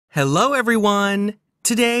Hello everyone!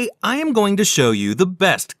 Today I am going to show you the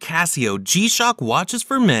best Casio G-Shock watches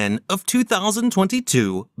for men of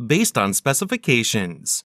 2022 based on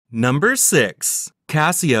specifications. Number 6.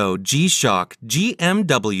 Casio G-Shock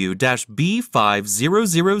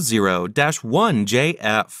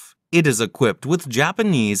GMW-B5000-1JF. It is equipped with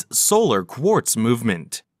Japanese solar quartz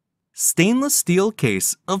movement. Stainless steel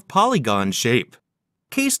case of polygon shape.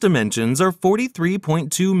 Case dimensions are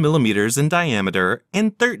 43.2 millimeters in diameter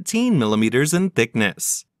and 13 millimeters in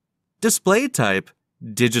thickness. Display type,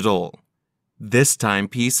 digital. This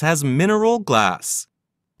timepiece has mineral glass.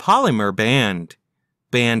 Polymer band.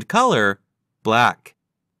 Band color, black.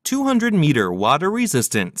 200-meter water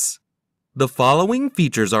resistance. The following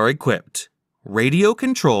features are equipped: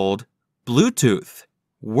 radio-controlled, Bluetooth,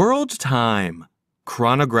 world time,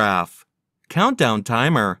 chronograph, countdown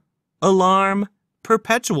timer, alarm,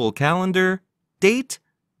 perpetual calendar, date,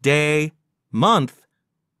 day, month,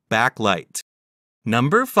 backlight.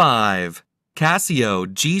 Number 5. Casio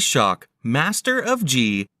G-Shock Master of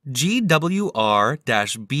G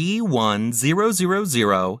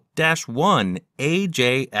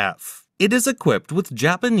GWR-B1000-1AJF. It is equipped with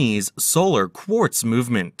Japanese solar quartz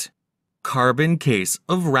movement. Carbon case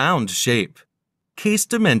of round shape. Case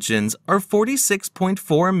dimensions are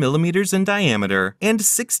 46.4 millimeters in diameter and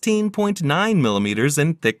 16.9 millimeters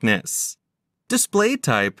in thickness. Display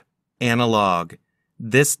type, analog.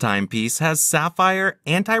 This timepiece has sapphire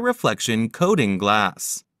anti-reflection coating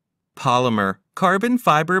glass. Polymer carbon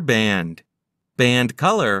fiber band. Band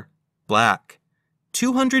color, black.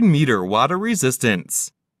 200-meter water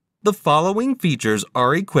resistance. The following features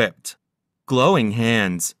are equipped: glowing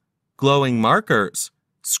hands, glowing markers,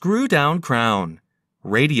 screw-down crown,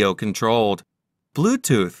 radio-controlled,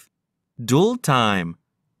 Bluetooth, dual time,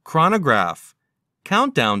 chronograph,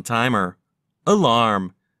 countdown timer,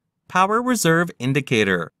 alarm, power reserve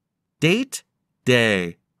indicator, date,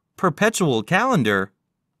 day, perpetual calendar,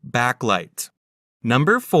 backlight.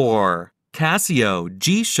 Number 4. Casio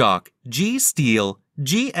G-Shock G-Steel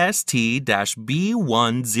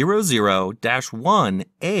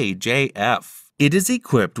GST-B100-1AJF. It is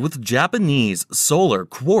equipped with Japanese solar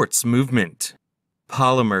quartz movement.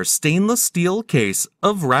 Polymer stainless steel case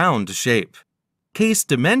of round shape. Case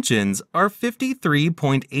dimensions are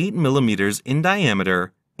 53.8 millimeters in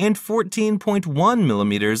diameter and 14.1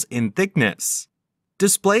 millimeters in thickness.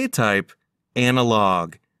 Display type,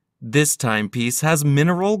 analog. This timepiece has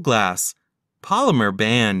mineral glass, polymer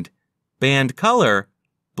band. Band color,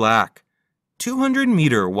 black.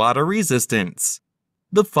 200-meter water resistance.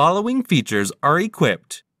 The following features are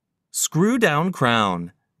equipped: screw-down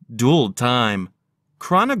crown, dual time,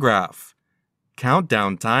 chronograph,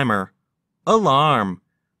 countdown timer, alarm,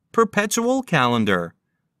 perpetual calendar,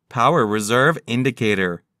 power reserve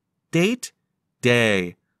indicator, date,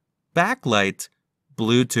 day, backlight,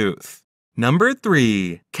 Bluetooth. Number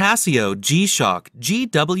 3. Casio G-Shock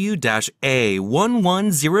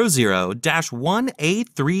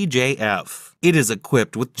GW-A1100-1A3JF. It is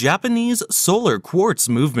equipped with Japanese solar quartz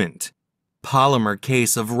movement. Polymer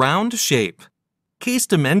case of round shape. Case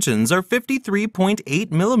dimensions are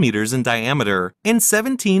 53.8 millimeters in diameter and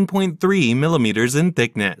 17.3 millimeters in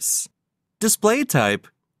thickness. Display type,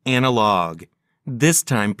 analog. This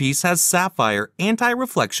timepiece has sapphire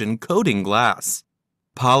anti-reflection coating glass.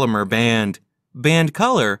 Polymer band. Band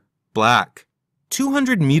color, black.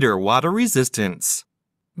 200-meter water resistance.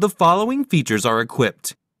 The following features are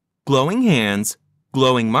equipped: glowing hands,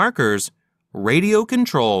 glowing markers,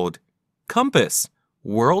 radio-controlled, compass,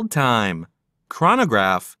 world time,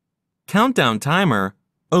 chronograph, countdown timer,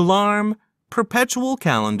 alarm, perpetual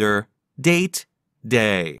calendar, date,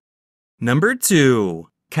 day. Number 2.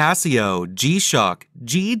 Casio G-Shock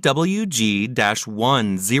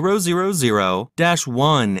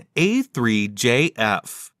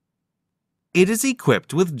GWG-1000-1A3JF. It is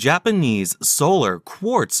equipped with Japanese solar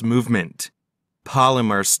quartz movement.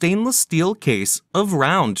 Polymer stainless steel case of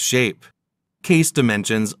round shape. Case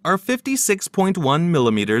dimensions are 56.1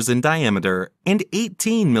 millimeters in diameter and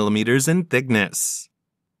 18 millimeters in thickness.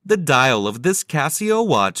 The dial of this Casio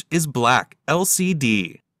watch is black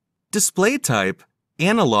LCD. Display type,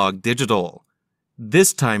 analog digital.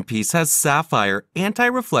 This timepiece has sapphire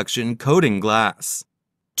anti-reflection coating glass.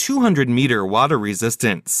 200-meter water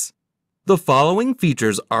resistance. The following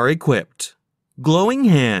features are equipped: glowing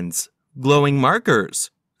hands, glowing markers,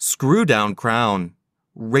 screw-down crown,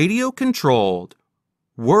 radio-controlled,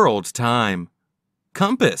 world time,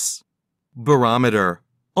 compass, barometer,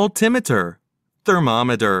 altimeter,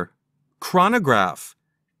 thermometer, chronograph,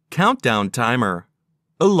 countdown timer,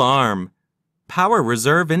 alarm, power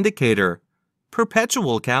reserve indicator,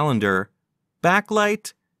 perpetual calendar,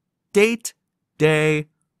 backlight, date, day,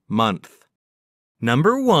 month.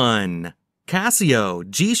 Number 1. Casio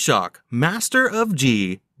G-Shock Master of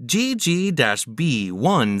G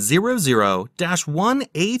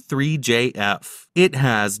GG-B100-1A3JF. It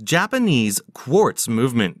has Japanese quartz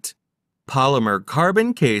movement. Polymer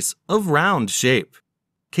carbon case of round shape.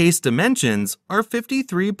 Case dimensions are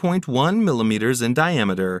 53.1 millimeters in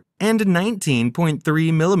diameter and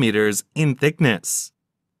 19.3 millimeters in thickness.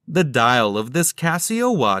 The dial of this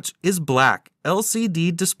Casio watch is black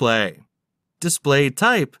LCD display. Display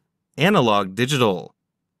type, analog digital.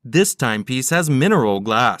 This timepiece has mineral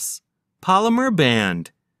glass. Polymer band.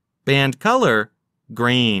 Band color,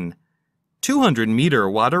 green. 200-meter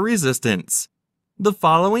water resistance. The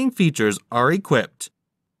following features are equipped: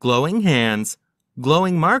 glowing hands,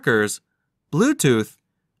 glowing markers, Bluetooth,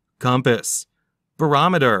 compass,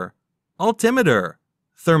 barometer, altimeter,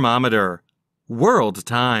 thermometer, world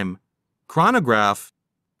time, chronograph,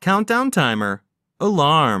 countdown timer,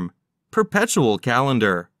 alarm, perpetual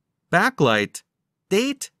calendar, backlight,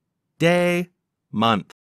 date, day, month.